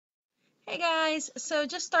Hey guys, so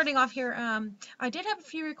just starting off here, I did have a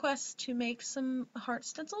few requests to make some heart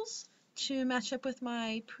stencils to match up with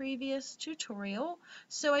my previous tutorial.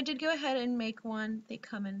 So I did go ahead and make one. They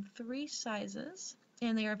come in 3 sizes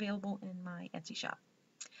and they are available in my Etsy shop.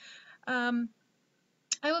 I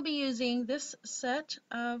will be using this set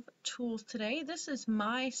of tools today. This is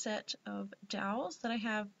my set of dowels that I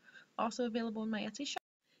have also available in my Etsy shop.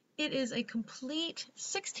 It is a complete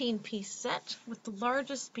 16-piece set with the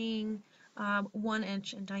largest being 1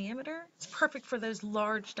 inch in diameter. It's perfect for those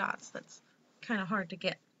large dots that's kind of hard to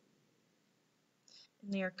get.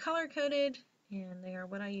 And they are color coded and they are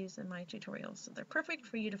what I use in my tutorials. So they're perfect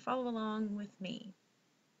for you to follow along with me.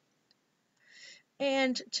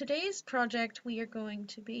 And today's project we are going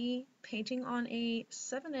to be painting on a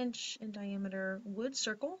 7-inch in diameter wood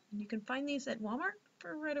circle. You can find these at Walmart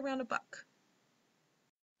for right around $1.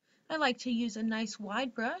 I like to use a nice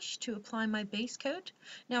wide brush to apply my base coat.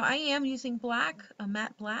 Now I am using black, a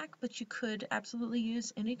matte black, but you could absolutely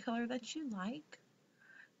use any color that you like.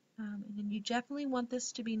 And then you definitely want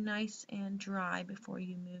this to be nice and dry before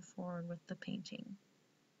you move forward with the painting.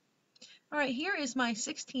 Alright, here is my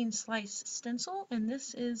 16 slice stencil, and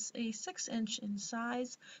this is a 6-inch in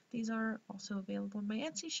size. These are also available in my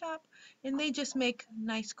Etsy shop, and they just make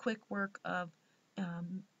nice quick work of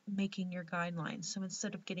making your guidelines. So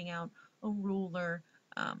instead of getting out a ruler,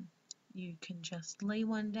 you can just lay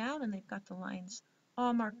one down and they've got the lines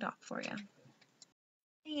all marked off for you.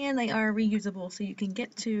 And they are reusable, so you can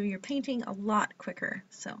get to your painting a lot quicker.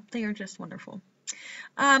 So they are just wonderful.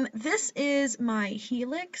 This is my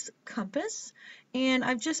Helix compass, and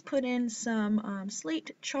I've just put in some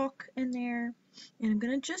slate chalk in there, and I'm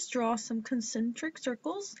going to just draw some concentric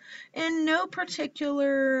circles, and no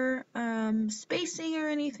particular spacing or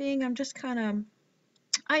anything. I'm just kind of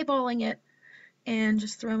eyeballing it and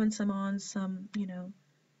just throwing some on, some, you know,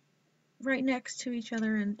 right next to each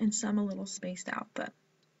other, and some a little spaced out,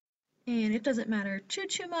 and it doesn't matter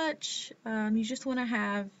too much. You just want to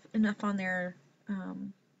have enough on there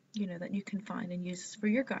you know, that you can find and use for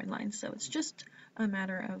your guidelines. So it's just a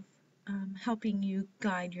matter of helping you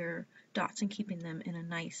guide your dots and keeping them in a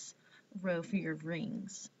nice row for your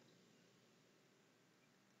rings.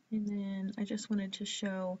 And then I just wanted to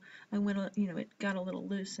show, I went, you know, it got a little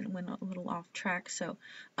loose and went a little off track. So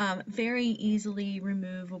very easily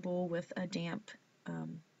removable with a damp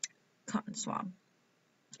cotton swab.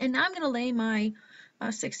 And now I'm going to lay my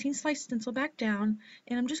 16 slice stencil back down,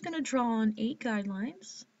 and I'm just going to draw on 8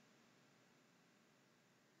 guidelines.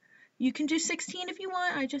 You can do 16 if you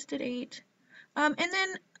want, I just did 8. And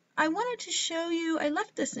then I wanted to show you, I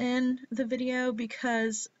left this in the video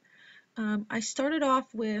because I started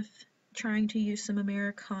off with trying to use some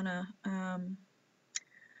Americana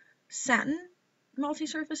satin,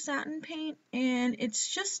 multi-surface satin paint, and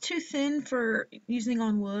it's just too thin for using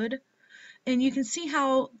on wood. And you can see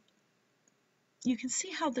how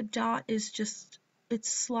the dot is just,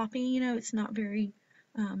 it's sloppy, you know, it's not very,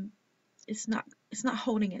 it's not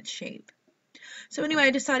holding its shape. So anyway, I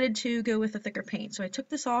decided to go with a thicker paint. So I took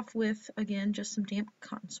this off with, again, just some damp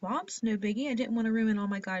cotton swabs, no biggie. I didn't want to ruin all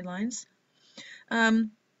my guidelines.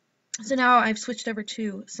 So now I've switched over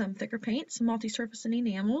to some thicker paint, some multi-surface and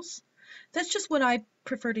enamels. That's just what I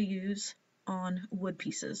prefer to use on wood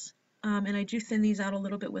pieces. And I do thin these out a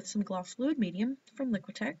little bit with some Gloss Fluid Medium from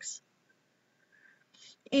Liquitex.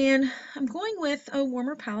 And I'm going with a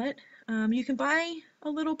warmer palette. You can buy a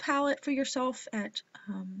little palette for yourself at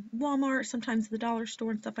Walmart, sometimes the dollar store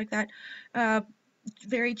and stuff like that.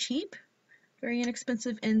 Very cheap, very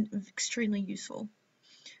inexpensive, and extremely useful.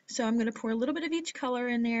 So I'm going to pour a little bit of each color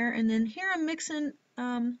in there, and then here I'm mixing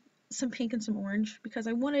some pink and some orange because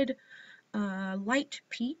I wanted light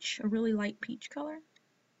peach, a really light peach color.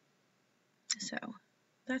 So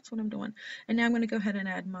that's what I'm doing. And now I'm going to go ahead and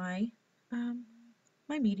add my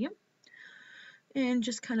my medium and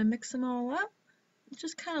just kind of mix them all up. It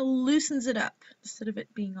just kind of loosens it up instead of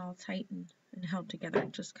it being all tight and held together.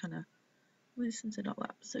 It just kind of loosens it all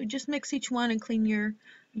up. So just mix each one and clean your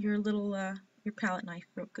little your palette knife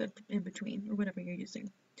real good in between, or whatever you're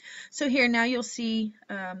using. So here now you'll see,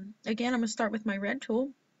 again, I'm going to start with my red tool,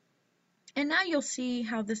 and now you'll see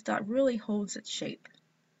how this dot really holds its shape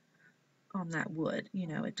on that wood. You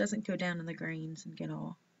know, it doesn't go down in the grains and get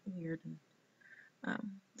all weird. And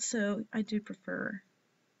so I do prefer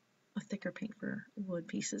a thicker paint for wood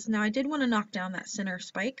pieces. Now I did want to knock down that center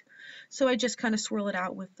spike, so I just kind of swirl it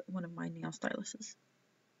out with one of my nail styluses.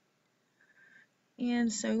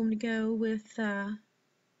 And so I'm going to go with the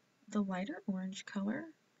lighter orange color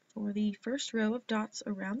for the first row of dots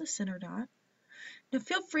around the center dot. Now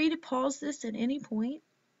feel free to pause this at any point,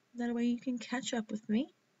 that way you can catch up with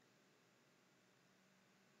me.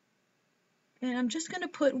 And I'm just going to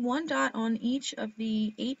put one dot on each of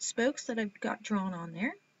the 8 spokes that I've got drawn on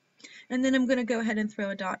there. And then I'm going to go ahead and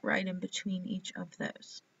throw a dot right in between each of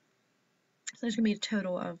those. So there's going to be a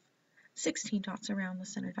total of 16 dots around the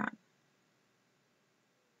center dot.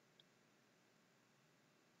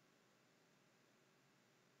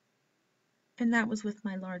 And that was with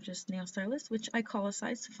my largest nail stylus, which I call a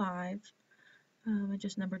size 5. I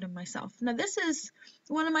just numbered them myself. Now this is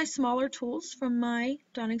one of my smaller tools from my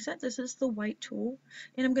dotting set. This is the white tool.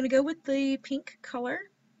 And I'm going to go with the pink color.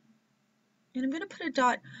 And I'm going to put a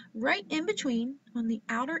dot right in between on the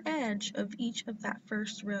outer edge of each of that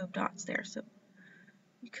first row of dots there. So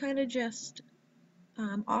you kind of just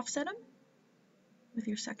offset them with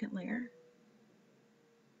your second layer.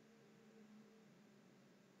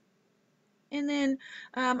 And then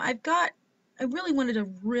I really wanted a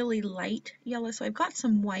really light yellow, so I've got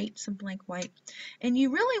some white, some blank white. And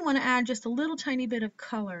you really want to add just a little tiny bit of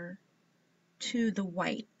color to the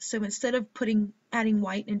white. So instead of adding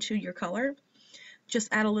white into your color, just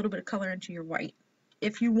add a little bit of color into your white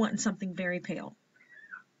if you want something very pale.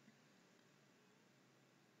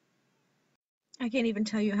 I can't even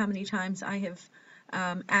tell you how many times I have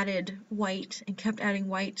added white and kept adding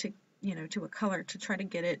white to, to a color to try to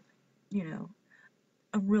get it,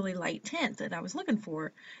 a really light tint that I was looking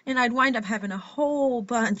for, and I'd wind up having a whole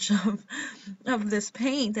bunch of this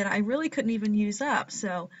paint that I really couldn't even use up.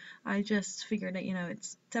 So I just figured that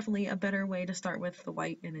it's definitely a better way to start with the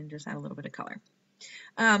white and then just add a little bit of color.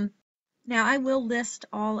 Now I will list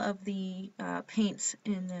all of the paints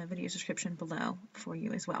in the video description below for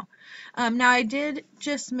you as well. Now I did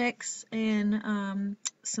just mix in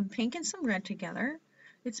some pink and some red together.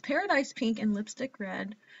 It's Paradise Pink and Lipstick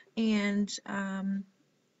Red, and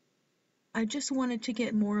I just wanted to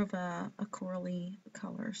get more of a corally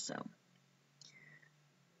color, so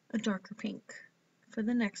a darker pink for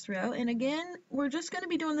the next row. And again, we're just going to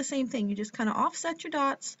be doing the same thing. You just kind of offset your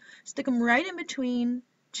dots, stick them right in between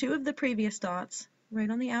 2 of the previous dots, right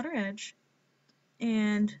on the outer edge,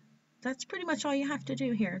 and that's pretty much all you have to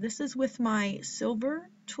do here. This is with my silver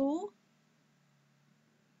tool,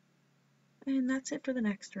 and that's it for the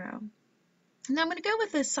next row. Now I'm going to go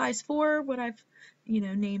with a size 4, what I've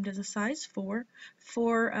named as a size 4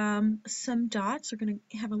 for some dots. We're going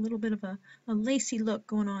to have a little bit of a lacy look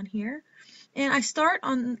going on here. And I start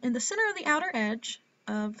in the center of the outer edge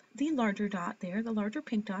of the larger dot there, the larger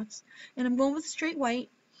pink dots, and I'm going with straight white.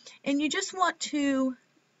 And you just want to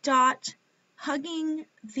dot hugging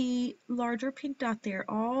the larger pink dot there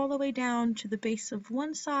all the way down to the base of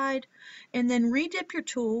one side, and then redip your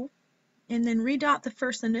tool, and then redot the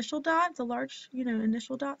first initial dot, the large,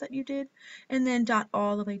 initial dot that you did, and then dot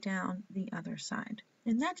all the way down the other side.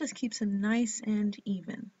 And that just keeps them nice and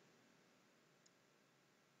even.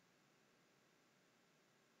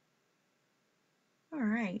 All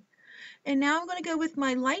right, and now I'm going to go with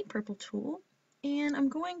my light purple tool, and I'm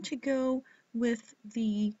going to go with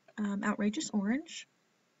the Outrageous Orange,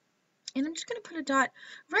 and I'm just going to put a dot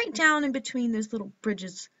right down in between those little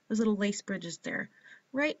bridges, those little lace bridges there,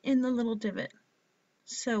 right in the little divot.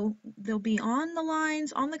 So they'll be on the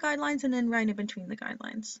lines, on the guidelines, and then right in between the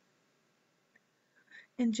guidelines.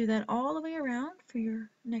 And do that all the way around for your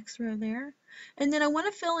next row there. And then I want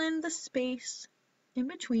to fill in the space in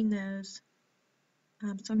between those.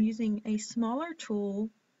 So I'm using a smaller tool,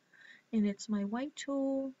 and it's my white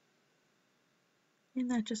tool, and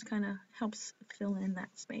that just kind of helps fill in that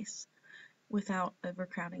space without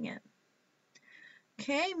overcrowding it.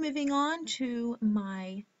 Okay, moving on to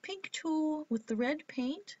my pink tool with the red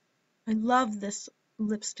paint. I love this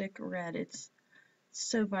lipstick red. It's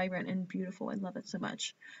so vibrant and beautiful. I love it so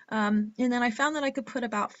much. And then I found that I could put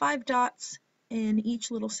about 5 dots in each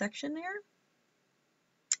little section there.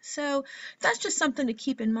 So that's just something to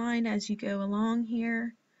keep in mind as you go along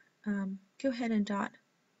here. Go ahead and dot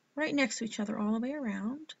right next to each other all the way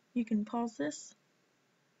around. You can pause this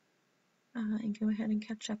and go ahead and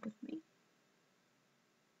catch up with me.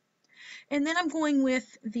 And then I'm going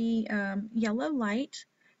with the yellow light,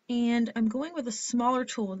 and I'm going with a smaller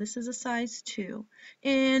tool. This is a size 2.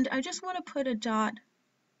 And I just want to put a dot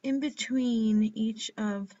in between each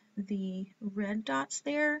of the red dots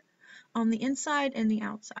there on the inside and the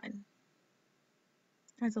outside.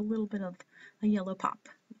 Has a little bit of a yellow pop,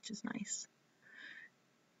 which is nice.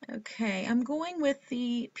 Okay, I'm going with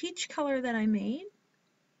the peach color that I made.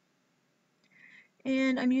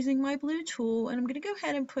 And I'm using my blue tool, and I'm going to go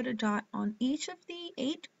ahead and put a dot on each of the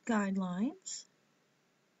 8 guidelines.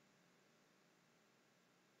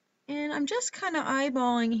 And I'm just kind of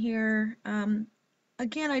eyeballing here.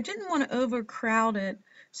 Again, I didn't want to overcrowd it,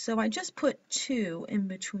 so I just put 2 in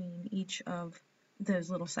between each of those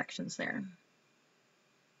little sections there.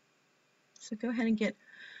 So go ahead and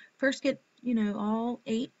first get, all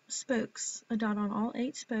 8 spokes, a dot on all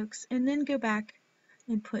 8 spokes, and then go back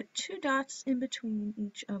and put 2 dots in between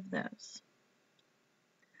each of those.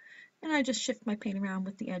 And I just shift my paint around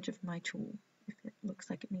with the edge of my tool if it looks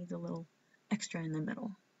like it needs a little extra in the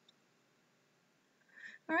middle.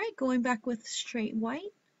 Alright, going back with straight white,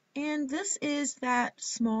 and this is that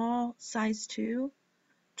small size 2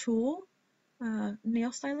 tool,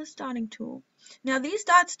 nail stylus dotting tool. Now these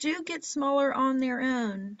dots do get smaller on their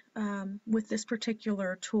own with this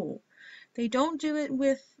particular tool. They don't do it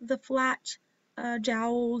with the flat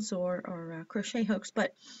jowls or crochet hooks,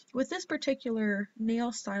 but with this particular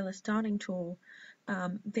nail stylus dotting tool,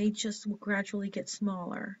 they just will gradually get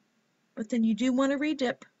smaller. But then you do want to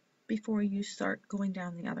redip before you start going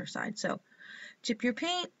down the other side. So dip your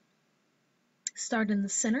paint, start in the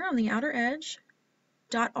center on the outer edge,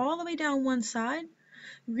 dot all the way down one side,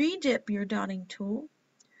 redip your dotting tool,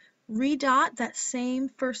 redot that same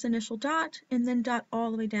first initial dot, and then dot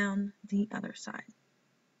all the way down the other side.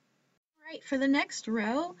 Alright, for the next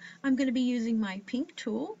row, I'm going to be using my pink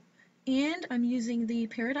tool, and I'm using the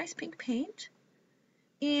Paradise Pink paint,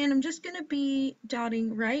 and I'm just going to be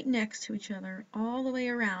dotting right next to each other all the way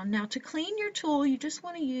around. Now to clean your tool, you just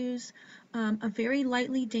want to use a very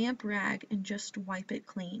lightly damp rag and just wipe it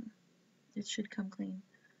clean. It should come clean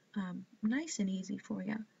nice and easy for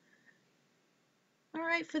you.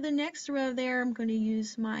 Alright, for the next row there, I'm going to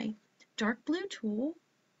use my dark blue tool,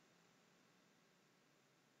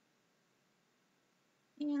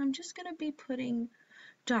 and I'm just going to be putting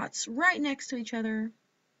dots right next to each other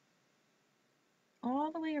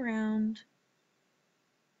all the way around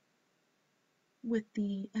with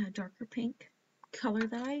the darker pink color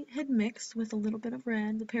that I had mixed with a little bit of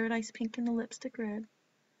red, the Paradise Pink and the lipstick red.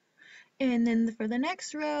 And then for the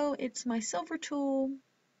next row, it's my silver tool,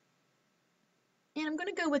 and I'm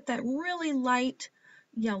going to go with that really light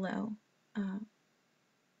yellow,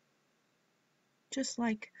 just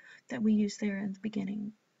like that we used there in the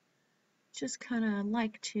beginning. Just kind of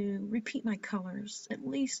like to repeat my colors at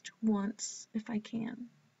least once if I can.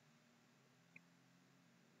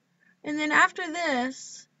 And then after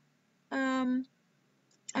this,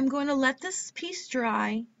 I'm going to let this piece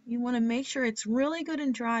dry. You want to make sure it's really good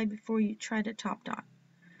and dry before you try to top dot.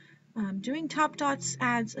 Doing top dots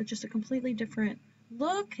adds just a completely different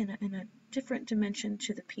look and a different dimension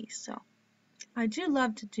to the piece. So I do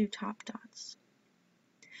love to do top dots.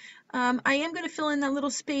 I am going to fill in that little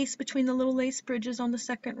space between the little lace bridges on the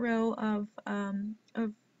second row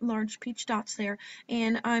of large peach dots there,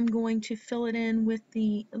 and I'm going to fill it in with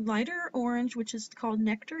the lighter orange, which is called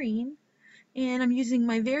Nectarine, and I'm using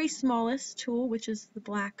my very smallest tool, which is the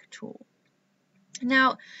black tool.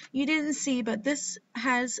 Now you didn't see, but this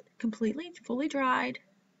has completely fully dried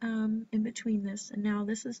in between this, and now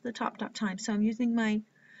this is the top dot time. So I'm using my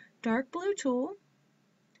dark blue tool,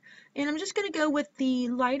 and I'm just going to go with the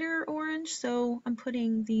lighter orange, so I'm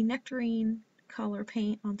putting the Nectarine color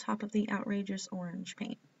paint on top of the outrageous orange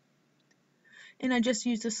paint. And I just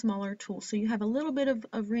used a smaller tool, so you have a little bit of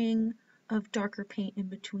a ring of darker paint in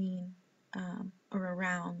between or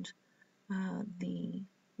around the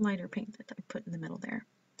lighter paint that I put in the middle there.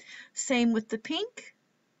 Same with the pink.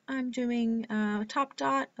 I'm doing a top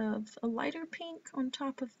dot of a lighter pink on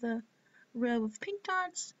top of the row of pink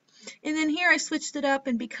dots. And then here I switched it up,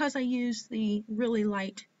 and because I used the really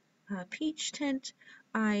light peach tint,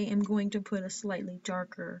 I am going to put a slightly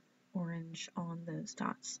darker orange on those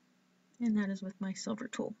dots. And that is with my silver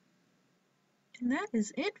tool. And that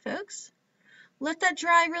is it, folks. Let that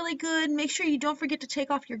dry really good. Make sure you don't forget to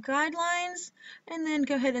take off your guidelines, and then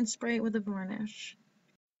go ahead and spray it with a varnish.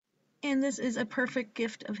 And this is a perfect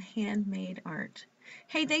gift of handmade art.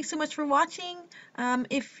 Hey, thanks so much for watching.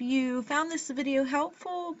 If you found this video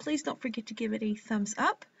helpful, please don't forget to give it a thumbs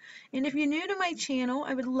up. And if you're new to my channel,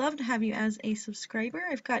 I would love to have you as a subscriber.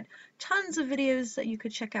 I've got tons of videos that you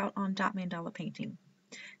could check out on dot mandala painting.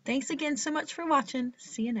 Thanks again so much for watching.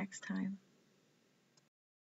 See you next time.